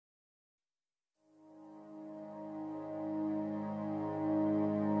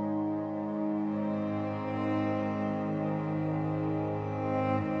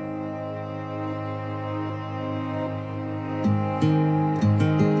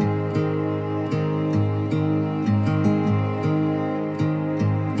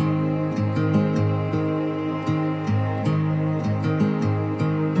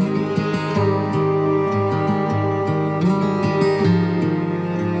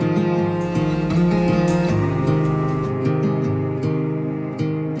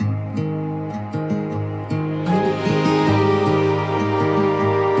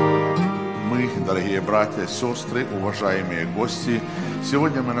братья, сестры, уважаемые гости,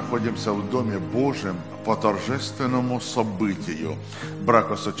 сегодня мы находимся в Доме Божьем по торжественному событию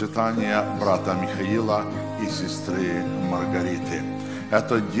бракосочетания брата Михаила и сестры Маргариты.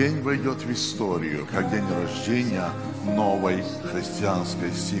 Этот день войдет в историю как день рождения новой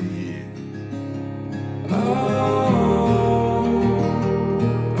христианской семьи.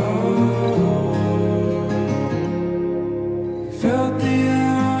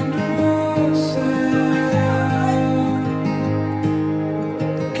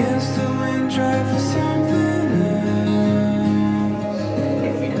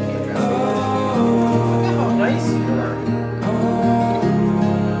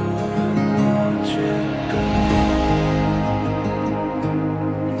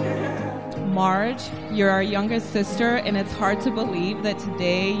 You're our youngest sister, and it's hard to believe that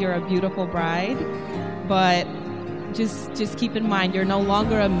today you're a beautiful bride. But just keep in mind, you're no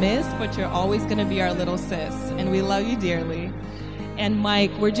longer a miss, but you're always going to be our little sis, and we love you dearly. And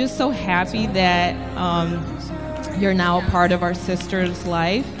Mike, we're just so happy that you're now a part of our sister's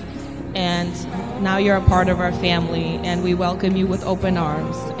life, and now you're a part of our family, and we welcome you with open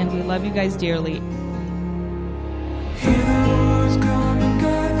arms, and we love you guys dearly.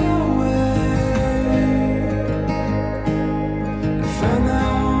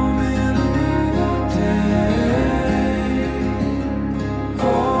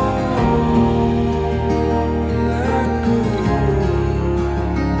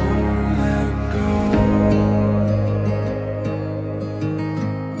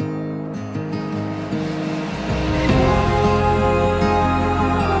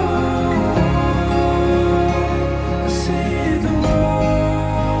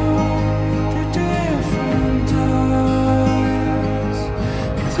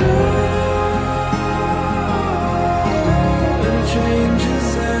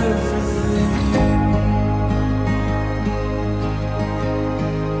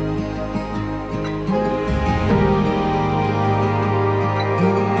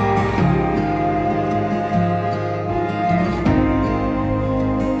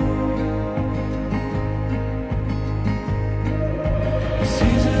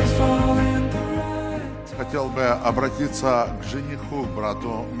 Хотел бы обратиться к жениху,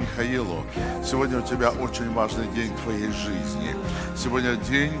 брату Михаилу. Сегодня у тебя очень важный день в твоей жизни. Сегодня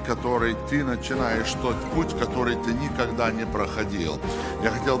день, который ты начинаешь тот путь, который ты никогда не проходил.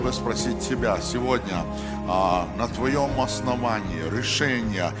 Я хотел бы спросить тебя сегодня, на твоем основании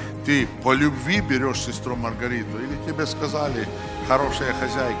решения, ты по любви берешь сестру Маргариту, или тебе сказали, хорошая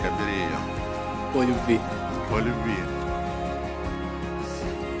хозяйка, бери ее? По любви. По любви.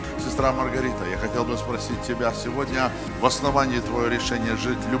 Сестра Маргарита, я хотел бы спросить тебя сегодня, в основании твоего решения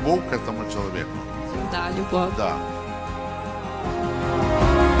жить любовь к этому человеку? Да, любовь. Да.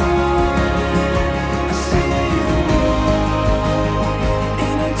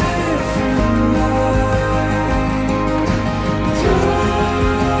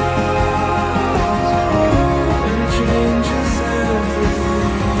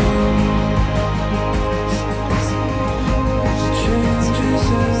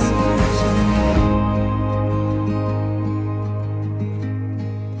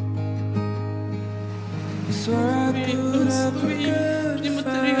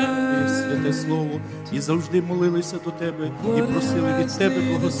 Святе Слово, і завжди молилися до Тебе, і просили від Тебе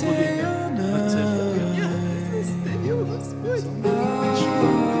благословення на це життя.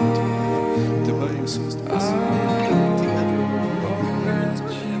 Тебе, Ісус,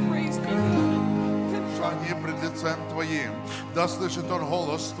 пред лицем Твоим, да слышит Он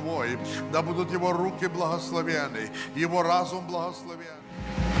голос Твой, да будут Его руки благословены, Его разум благословен.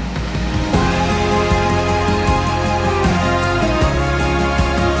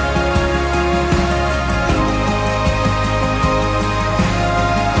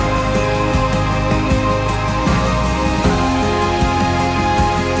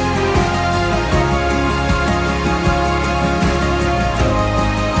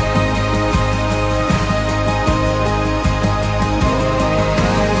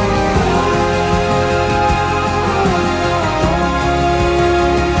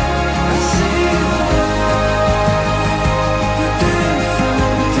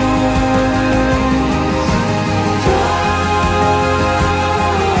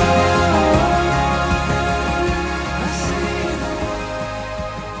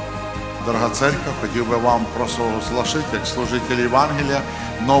 Дорога церковь, хотел бы вам провозглашить, как служитель Евангелия,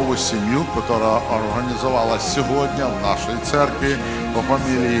 новую семью, которая организовалась сегодня в нашей церкви по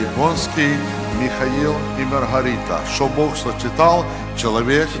фамилии Gonskiy, Михаил и Маргарита. Что Бог сочетал,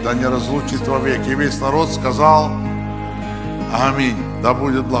 человек да не разлучит вовек. И весь народ сказал: аминь. да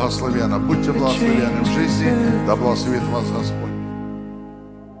будет благословенно. Будьте благословенны в жизни, да благословит вас Господь.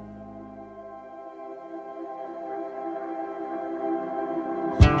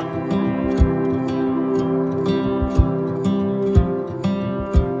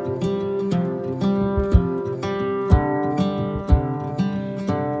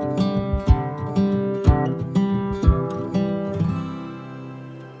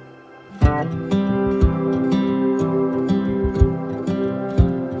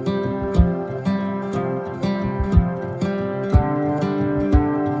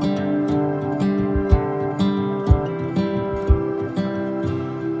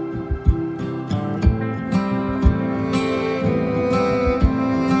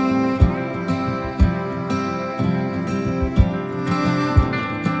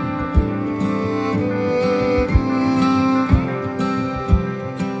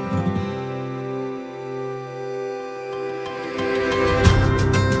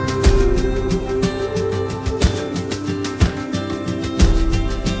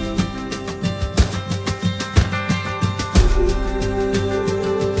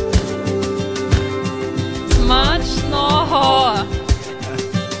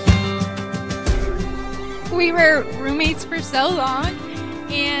 We were roommates for so long,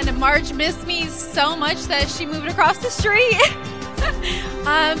 and Marge missed me so much that she moved across the street,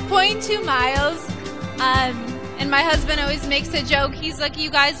 0.2 miles. And my husband always makes a joke. He's like, you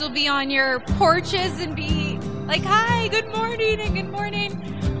guys will be on your porches and be like, hi, good morning, and good morning.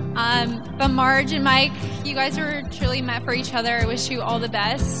 But Marge and Mike, you guys were truly meant for each other. I wish you all the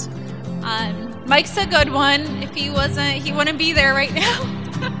best. Mike's a good one. If he wasn't, he wouldn't be there right now.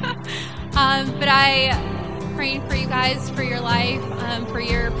 But I'm praying for you guys, for your life, for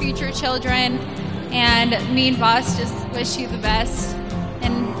your future children. And me and Boss just wish you the best.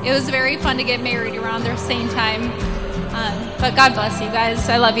 And it was very fun to get married around the same time. But God bless you guys.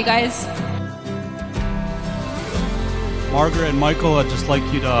 I love you guys. Margaret and Michael, I'd just like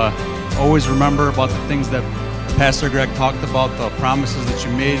you to always remember about the things that Pastor Greg talked about, the promises that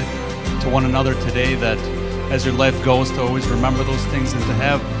you made to one another today, that as your life goes, to always remember those things and to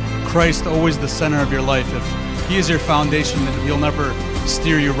have Christ always the center of your life. If He is your foundation, then He'll never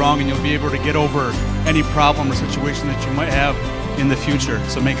steer you wrong, and you'll be able to get over any problem or situation that you might have in the future.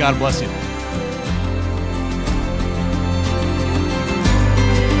 So may God bless you.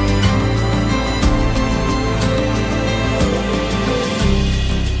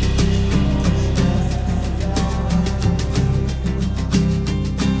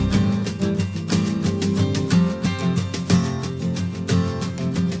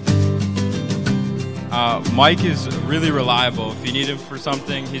 Mike is really reliable. If you need him for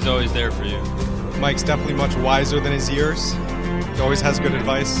something, he's always there for you. Mike's definitely much wiser than his years. He always has good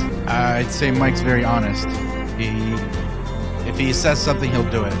advice. I'd say Mike's very honest. If he says something, he'll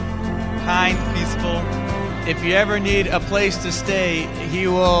do it. Kind, peaceful. If you ever need a place to stay,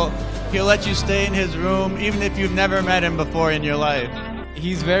 he'll let you stay in his room, even if you've never met him before in your life.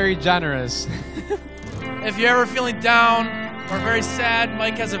 He's very generous. If you're ever feeling down or very sad,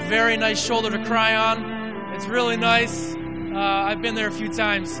 Mike has a very nice shoulder to cry on. It's really nice. I've been there a few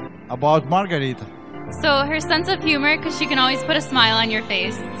times. About Margarite. So her sense of humor, because she can always put a smile on your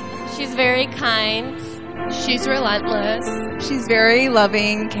face. She's very kind. She's relentless. She's very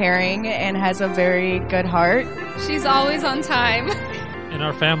loving, caring, and has a very good heart. She's always on time. In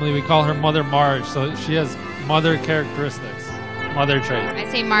our family, we call her Mother Marge, so she has mother characteristics, mother traits. I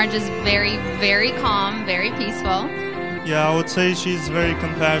say Marge is very, very calm, very peaceful. Yeah, I would say she's very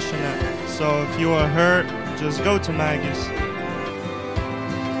compassionate. So if you are hurt, just go to Maggie's.